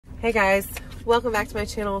Hey guys, welcome back to my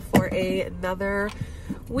channel for another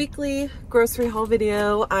weekly grocery haul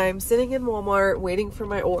video. I'm sitting in Walmart waiting for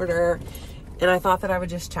my order, and I thought that I would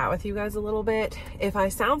just chat with you guys a little bit. If I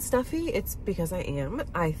sound stuffy, it's because I am.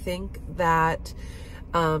 I think that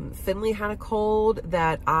Finley had a cold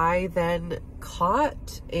that I then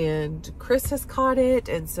caught, and Chris has caught it,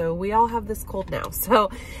 and so we all have this cold now.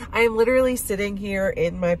 So I am literally sitting here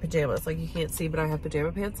in my pajamas. Like, you can't see, but I have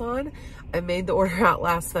pajama pants on. I made the order out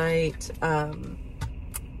last night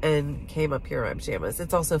and came up here in my pajamas.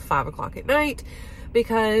 It's also 5 o'clock at night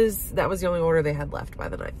because that was the only order they had left by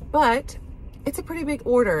the night. But it's a pretty big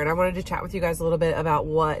order, and I wanted to chat with you guys a little bit about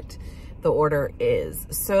what the order is.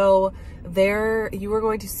 So there you are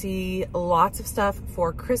going to see lots of stuff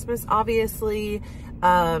for Christmas, obviously.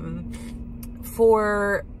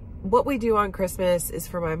 For what we do on Christmas is,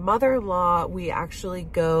 for my mother-in-law, we actually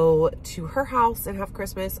go to her house and have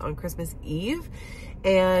Christmas on Christmas Eve.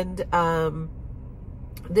 And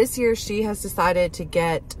this year she has decided to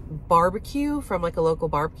get barbecue from like a local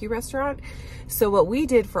barbecue restaurant. So what we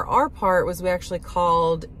did for our part was we actually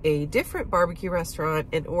called a different barbecue restaurant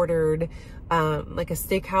and ordered like a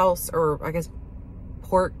steakhouse, or I guess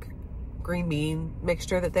pork green bean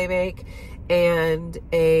mixture that they make, and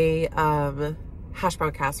a hash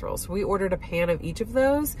brown casserole. So we ordered a pan of each of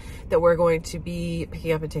those that we're going to be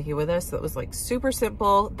picking up and taking with us. So it was like super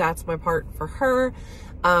simple. That's my part for her.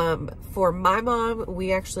 For my mom,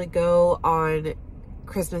 we actually go on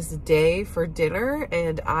Christmas Day for dinner,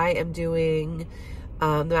 and I am doing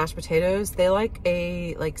the mashed potatoes. They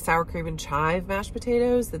like sour cream and chive mashed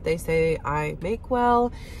potatoes that they say I make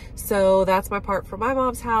well. So that's my part for my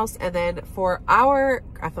mom's house. And then for our,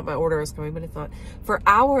 I thought my order was coming, but it's not. For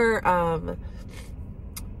our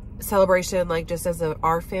celebration, like just as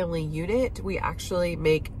our family unit, we actually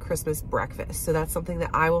make Christmas breakfast. So that's something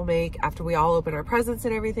that I will make after we all open our presents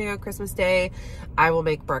and everything on Christmas Day. I will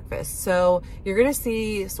make breakfast. So you're gonna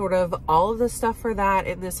see sort of all of the stuff for that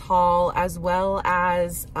in this haul, as well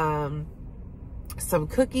as some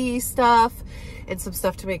cookie stuff and some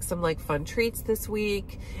stuff to make some like fun treats this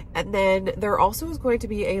week. And then there also is going to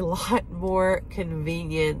be a lot more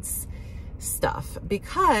convenience stuff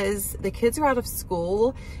because the kids are out of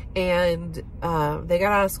school, and they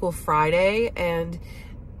got out of school Friday, and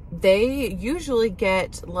they usually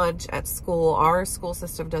get lunch at school. Our school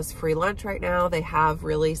system does free lunch right now. They have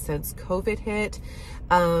really since COVID hit.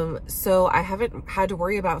 So I haven't had to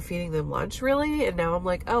worry about feeding them lunch really. And now I'm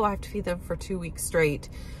like, oh, I have to feed them for 2 weeks straight.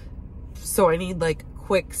 So I need like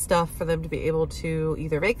quick stuff for them to be able to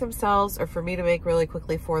either make themselves or for me to make really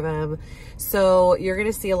quickly for them. So you're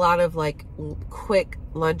going to see a lot of like quick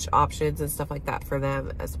lunch options and stuff like that for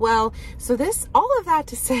them as well. So all of that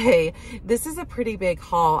to say, this is a pretty big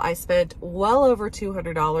haul. I spent well over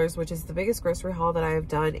 $200, which is the biggest grocery haul that I have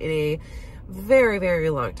done in a very, very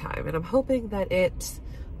long time. And I'm hoping that it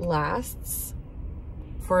lasts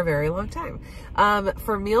for a very long time.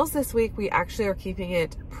 For meals this week, we actually are keeping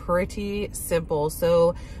it pretty simple.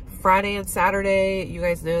 So Friday and Saturday, you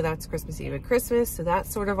guys know that's Christmas Eve and Christmas, so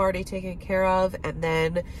that's sort of already taken care of. And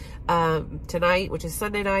then tonight, which is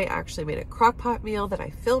Sunday night, I actually made a crock pot meal that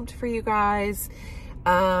I filmed for you guys.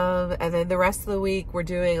 And then the rest of the week we're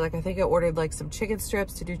doing, like, I think I ordered like some chicken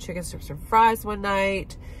strips to do chicken strips and fries one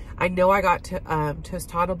night. I know I got to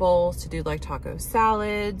tostada bowls to do like taco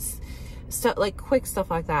salads, stuff like quick stuff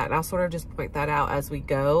like that. And I'll sort of just point that out as we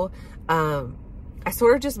go. I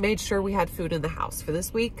sort of just made sure we had food in the house for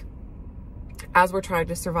this week as we're trying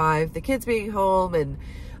to survive the kids being home and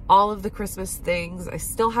all of the Christmas things. I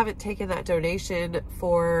still haven't taken that donation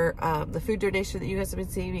for the food donation that you guys have been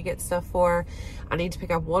seeing me get stuff for. I need to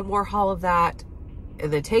pick up one more haul of that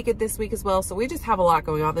and then take it this week as well. So we just have a lot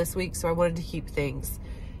going on this week, so I wanted to keep things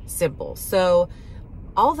simple. So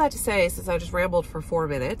all of that to say, since I just rambled for 4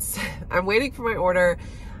 minutes, I'm waiting for my order.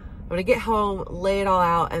 I'm gonna get home, lay it all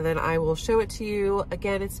out, and then I will show it to you.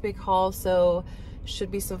 Again, it's a big haul, so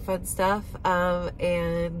should be some fun stuff.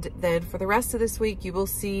 And then for the rest of this week, you will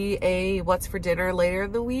see a what's for dinner later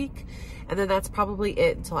in the week. And then that's probably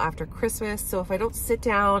it until after Christmas. So if I don't sit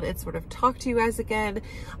down and sort of talk to you guys again,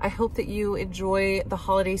 I hope that you enjoy the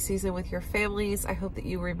holiday season with your families. I hope that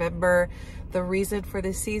you remember the reason for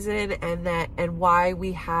this season and why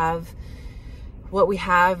we have what we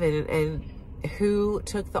have, and who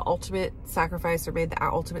took the ultimate sacrifice or made the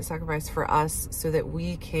ultimate sacrifice for us so that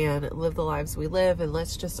we can live the lives we live. And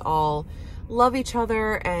let's just all love each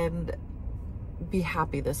other and be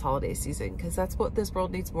happy this holiday season, because that's what this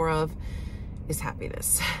world needs more of, is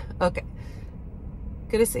happiness. Okay,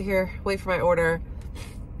 gonna sit here, wait for my order,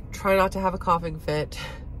 try not to have a coughing fit,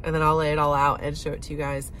 and then I'll lay it all out and show it to you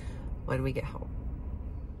guys when we get home.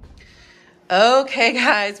 Okay,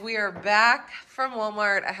 guys, we are back from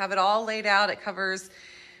Walmart. I have it all laid out. It covers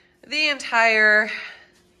the entire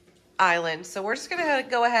island. So we're just gonna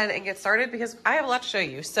go ahead and get started because I have a lot to show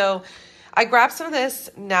you. So I grabbed some of this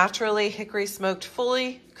naturally hickory smoked,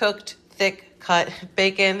 fully cooked, thick cut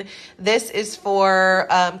bacon. This is for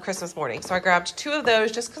Christmas morning. So I grabbed 2 of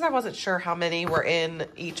those just because I wasn't sure how many were in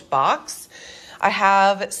each box. I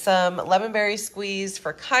have some lemon berry squeeze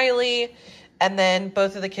for Kylie, and then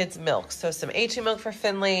both of the kids' milk. So some HE milk for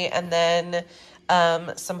Finley, and then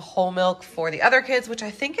some whole milk for the other kids, which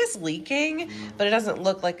I think is leaking, but it doesn't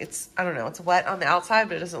look like it's, I don't know, it's wet on the outside,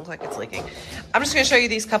 but it doesn't look like it's leaking. I'm just gonna show you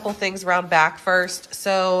these couple things around back first.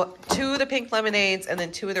 So 2 of the pink lemonades and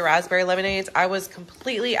then 2 of the raspberry lemonades. I was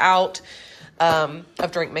completely out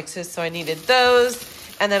of drink mixes, so I needed those.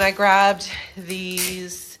 And then I grabbed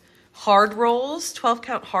these hard rolls, 12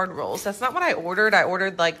 count hard rolls. That's not what I ordered. I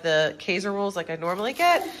ordered like the Kaiser rolls like I normally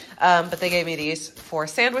get, but they gave me these for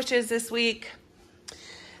sandwiches this week.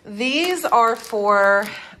 These are for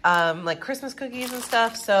like Christmas cookies and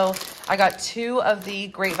stuff. So I got 2 of the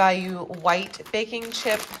Great Value white baking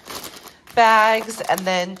chip bags and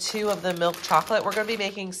then 2 of the milk chocolate. We're going to be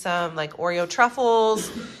making some like Oreo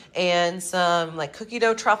truffles and some like cookie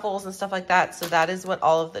dough truffles and stuff like that. So that is what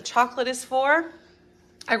all of the chocolate is for.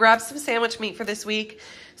 I grabbed some sandwich meat for this week.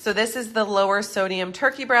 So this is the lower sodium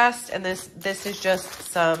turkey breast, and this is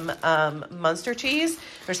just some Munster cheese.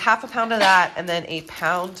 There's half a pound of that, and then a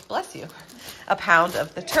pound, bless you, a pound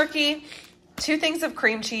of the turkey, 2 things of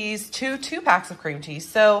cream cheese, 2 packs of cream cheese.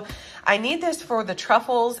 So I need this for the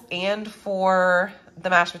truffles and for the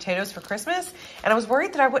mashed potatoes for Christmas. And I was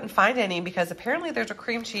worried that I wouldn't find any because apparently there's a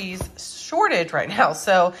cream cheese shortage right now.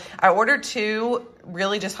 So I ordered 2,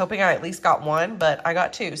 really just hoping I at least got 1, but I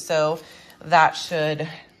got 2. So that should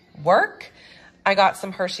work. I got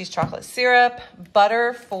some Hershey's chocolate syrup,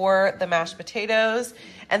 butter for the mashed potatoes,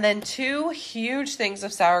 and then 2 huge things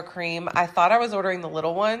of sour cream. I thought I was ordering the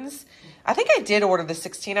little ones. I think I did order the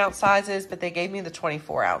 16-ounce sizes, but they gave me the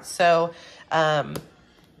 24-ounce. So,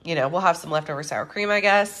 you know, we'll have some leftover sour cream, I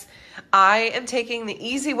guess. I am taking the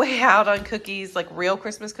easy way out on cookies, like real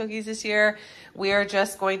Christmas cookies this year. We are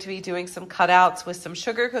just going to be doing some cutouts with some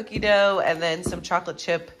sugar cookie dough and then some chocolate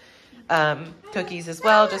chip cookies as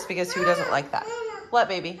well, just because who doesn't like that? What,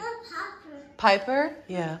 baby? Piper?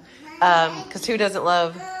 Yeah. Because who doesn't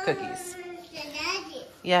love cookies?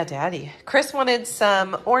 Yeah, Daddy. Chris wanted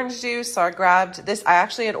some orange juice, so I grabbed this. I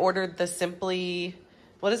actually had ordered the Simply,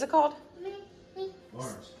 what is it called?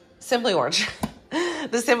 Orange. Simply Orange.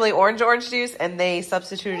 The Simply Orange juice, and they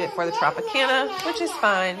substituted it for the Tropicana, which is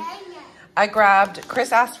fine. I grabbed,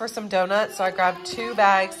 Chris asked for some donuts, so I grabbed 2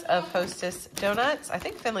 bags of Hostess donuts. I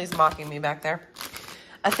think Finley's mocking me back there.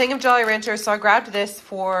 A thing of Jolly Ranchers, so I grabbed this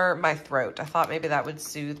for my throat. I thought maybe that would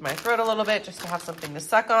soothe my throat a little bit, just to have something to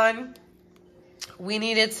suck on. We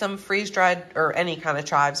needed some freeze-dried, or any kind of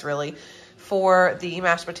chives really, for the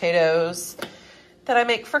mashed potatoes that I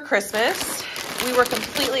make for Christmas. We were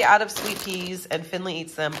completely out of sweet peas, and Finley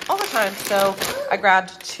eats them all the time, so I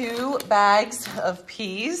grabbed 2 bags of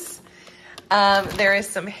peas. There is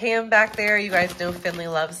some ham back there. You guys know Finley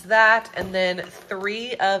loves that. And then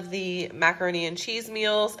 3 of the macaroni and cheese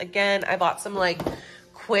meals. Again, I bought some like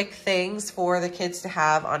quick things for the kids to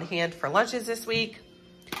have on hand for lunches this week.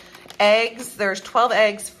 Eggs, there's 12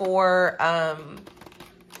 eggs for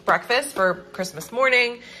breakfast for Christmas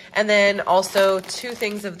morning. And then also 2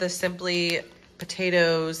 things of the Simply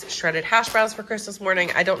potatoes, shredded hash browns for Christmas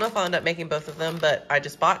morning. I don't know if I'll end up making both of them, but I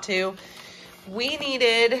just bought 2. We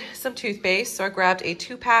needed some toothpaste, so I grabbed a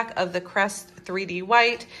 2-pack of the Crest 3D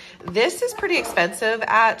White. This is pretty expensive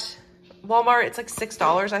at Walmart. It's like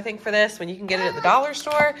 $6, I think, for this, when you can get it at the dollar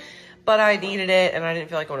store. But I needed it, and I didn't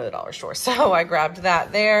feel like going to the dollar store, so I grabbed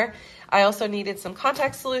that there. I also needed some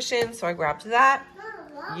contact solution, so I grabbed that.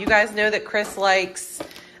 You guys know that Chris likes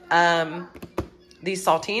these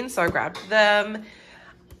saltines, so I grabbed them.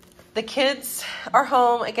 The kids are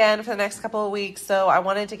home again for the next couple of weeks, so I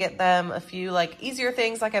wanted to get them a few like easier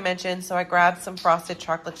things like I mentioned, so I grabbed some frosted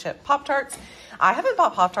chocolate chip Pop-Tarts. I haven't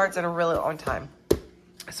bought Pop-Tarts in a really long time,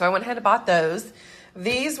 so I went ahead and bought those.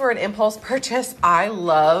 These were an impulse purchase. I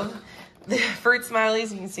love the fruit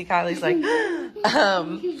smileys. You can see Kylie's like,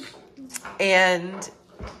 and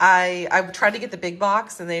I tried to get the big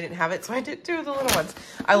box and they didn't have it, so I did 2 of the little ones.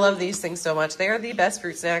 I love these things so much. They are the best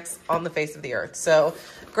fruit snacks on the face of the earth. So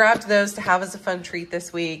grabbed those to have as a fun treat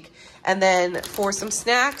this week. And then for some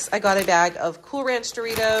snacks, I got a bag of Cool Ranch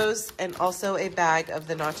Doritos and also a bag of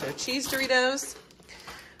the nacho cheese Doritos.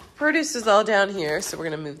 Produce is all down here, so we're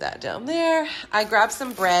gonna move that down there. I grabbed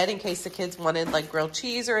some bread in case the kids wanted like grilled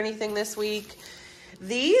cheese or anything this week.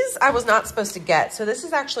 These I was not supposed to get. So this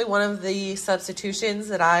is actually one of the substitutions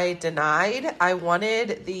that I denied. I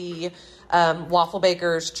wanted the Waffle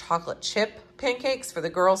Baker's chocolate chip pancakes for the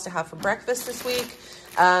girls to have for breakfast this week.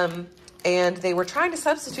 And they were trying to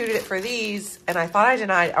substitute it for these, and I thought I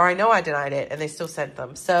denied, or I know I denied it, and they still sent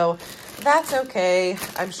them. So that's okay.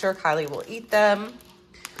 I'm sure Kylie will eat them.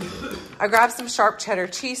 I grabbed some sharp cheddar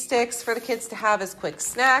cheese sticks for the kids to have as quick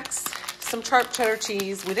snacks. Some sharp cheddar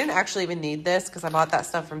cheese. We didn't actually even need this because I bought that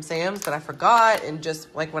stuff from Sam's, but I forgot, and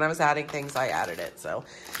just like when I was adding things, I added it. So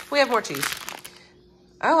we have more cheese.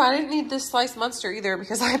 Oh, I didn't need this sliced Munster either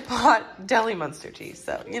because I bought deli Munster cheese.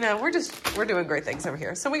 So, you know, we're doing great things over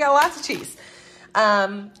here. So we got lots of cheese.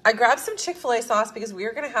 I grabbed some Chick-fil-A sauce because we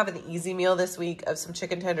are going to have an easy meal this week of some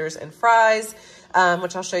chicken tenders and fries,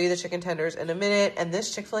 which I'll show you the chicken tenders in a minute. And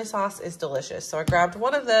this Chick-fil-A sauce is delicious. So I grabbed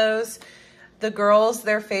one of those. The girls,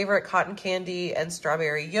 their favorite cotton candy and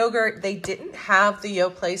strawberry yogurt. They didn't have the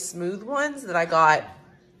Yoplait smooth ones that I got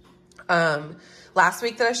last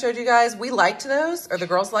week that I showed you guys. We liked those, or the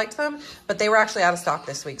girls liked them, but they were actually out of stock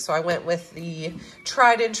this week. So I went with the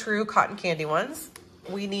tried and true cotton candy ones.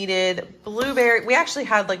 We needed blueberry. We actually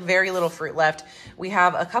had like very little fruit left. We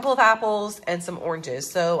have a couple of apples and some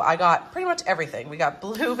oranges. So I got pretty much everything. We got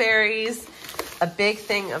blueberries, a big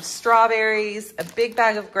thing of strawberries, a big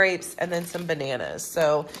bag of grapes, and then some bananas.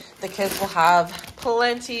 So the kids will have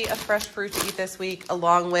plenty of fresh fruit to eat this week,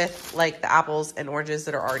 along with like the apples and oranges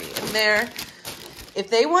that are already in there. If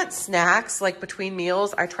they want snacks, like between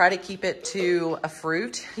meals, I try to keep it to a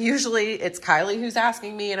fruit. Usually it's Kylie who's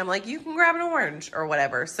asking me, and I'm like, you can grab an orange or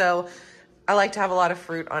whatever. So I like to have a lot of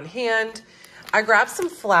fruit on hand. I grabbed some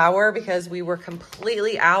flour because we were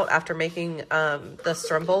completely out after making the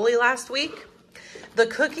stromboli last week. The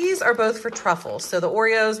cookies are both for truffles. So the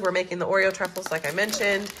Oreos, we're making the Oreo truffles like I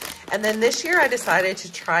mentioned. And then this year I decided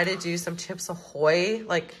to try to do some Chips Ahoy,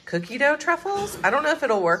 like cookie dough truffles. I don't know if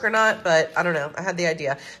it'll work or not, but I don't know. I had the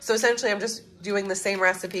idea. So essentially I'm just doing the same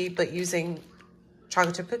recipe, but using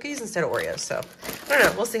chocolate chip cookies instead of Oreos. So I don't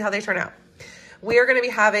know. We'll see how they turn out. We are going to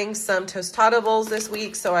be having some tostada bowls this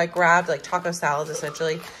week. So I grabbed like taco salads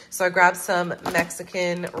essentially. So I grabbed some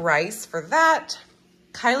Mexican rice for that.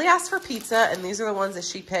 Kylie asked for pizza, and these are the ones that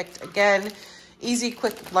she picked. Again, easy,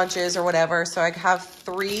 quick lunches or whatever. So I have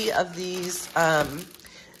 3 of these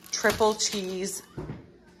triple cheese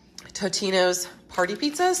Totino's party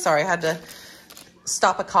pizzas. Sorry, I had to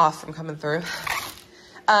stop a cough from coming through.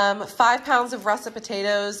 5 pounds of russet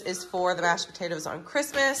potatoes is for the mashed potatoes on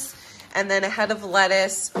Christmas. And then a head of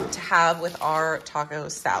lettuce to have with our taco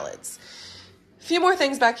salads. A few more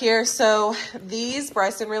things back here. So these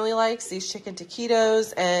Bryson really likes, these chicken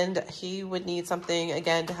taquitos, and he would need something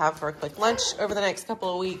again to have for a quick lunch over the next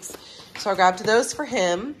couple of weeks. So I grabbed those for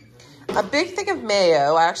him. A big thing of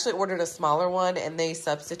mayo. I actually ordered a smaller one and they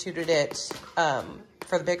substituted it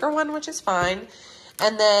for the bigger one, which is fine.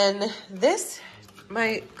 And then this,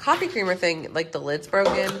 my coffee creamer thing, like the lid's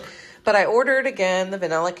broken. But I ordered again the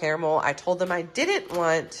vanilla caramel. I told them I didn't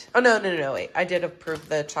want, oh no, wait. I did approve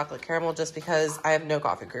the chocolate caramel just because I have no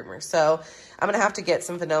coffee creamer. So I'm gonna have to get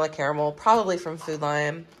some vanilla caramel, probably from Food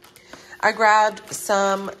Lion. I grabbed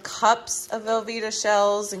some cups of Velveeta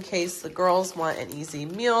shells in case the girls want an easy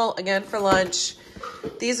meal, again for lunch.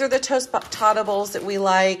 These are the tostada bowls that we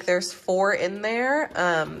like. There's 4 in there,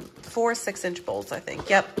 4 6-inch bowls, I think.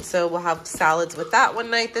 Yep, so we'll have salads with that one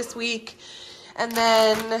night this week. And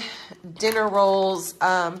then dinner rolls.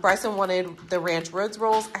 Bryson wanted the Ranch Roads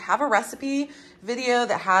rolls. I have a recipe video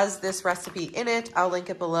that has this recipe in it. I'll link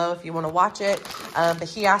it below if you want to watch it. But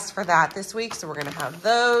he asked for that this week, so we're going to have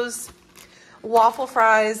those. Waffle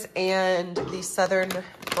fries and the Southern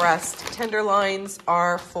breast tenderloins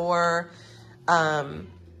are for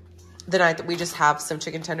the night that we just have some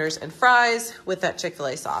chicken tenders and fries with that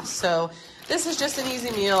Chick-fil-A sauce. So this is just an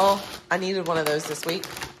easy meal. I needed one of those this week.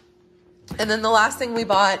 And then the last thing we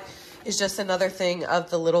bought is just another thing of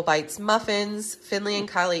the Little Bites muffins. Finley and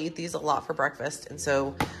Kylie eat these a lot for breakfast, and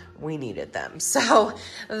so we needed them. So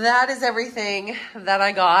that is everything that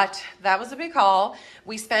I got. That was a big haul.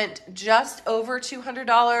 We spent just over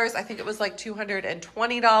 $200. I think it was like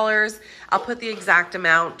 $220. I'll put the exact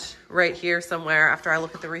amount right here somewhere after I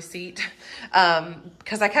look at the receipt.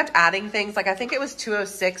 Because I kept adding things. Like I think it was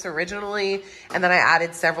 $206 originally, and then I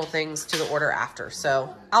added several things to the order after.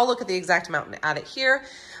 So I'll look at the exact amount and add it here.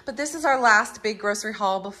 But this is our last big grocery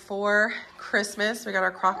haul before Christmas. We got our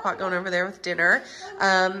crock pot going over there with dinner.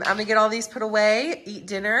 I'm gonna get all these put away, eat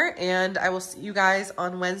dinner, and I will see you guys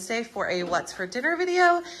on Wednesday for a What's for Dinner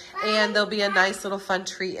video. And there'll be a nice little fun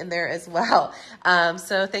treat in there as well.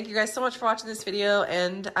 So thank you guys so much for watching this video,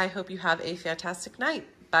 and I hope you have a fantastic night.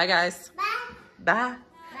 Bye, guys. Bye. Bye.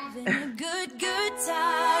 Having a good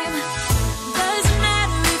time. Doesn't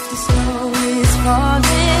matter if the snow is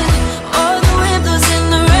falling.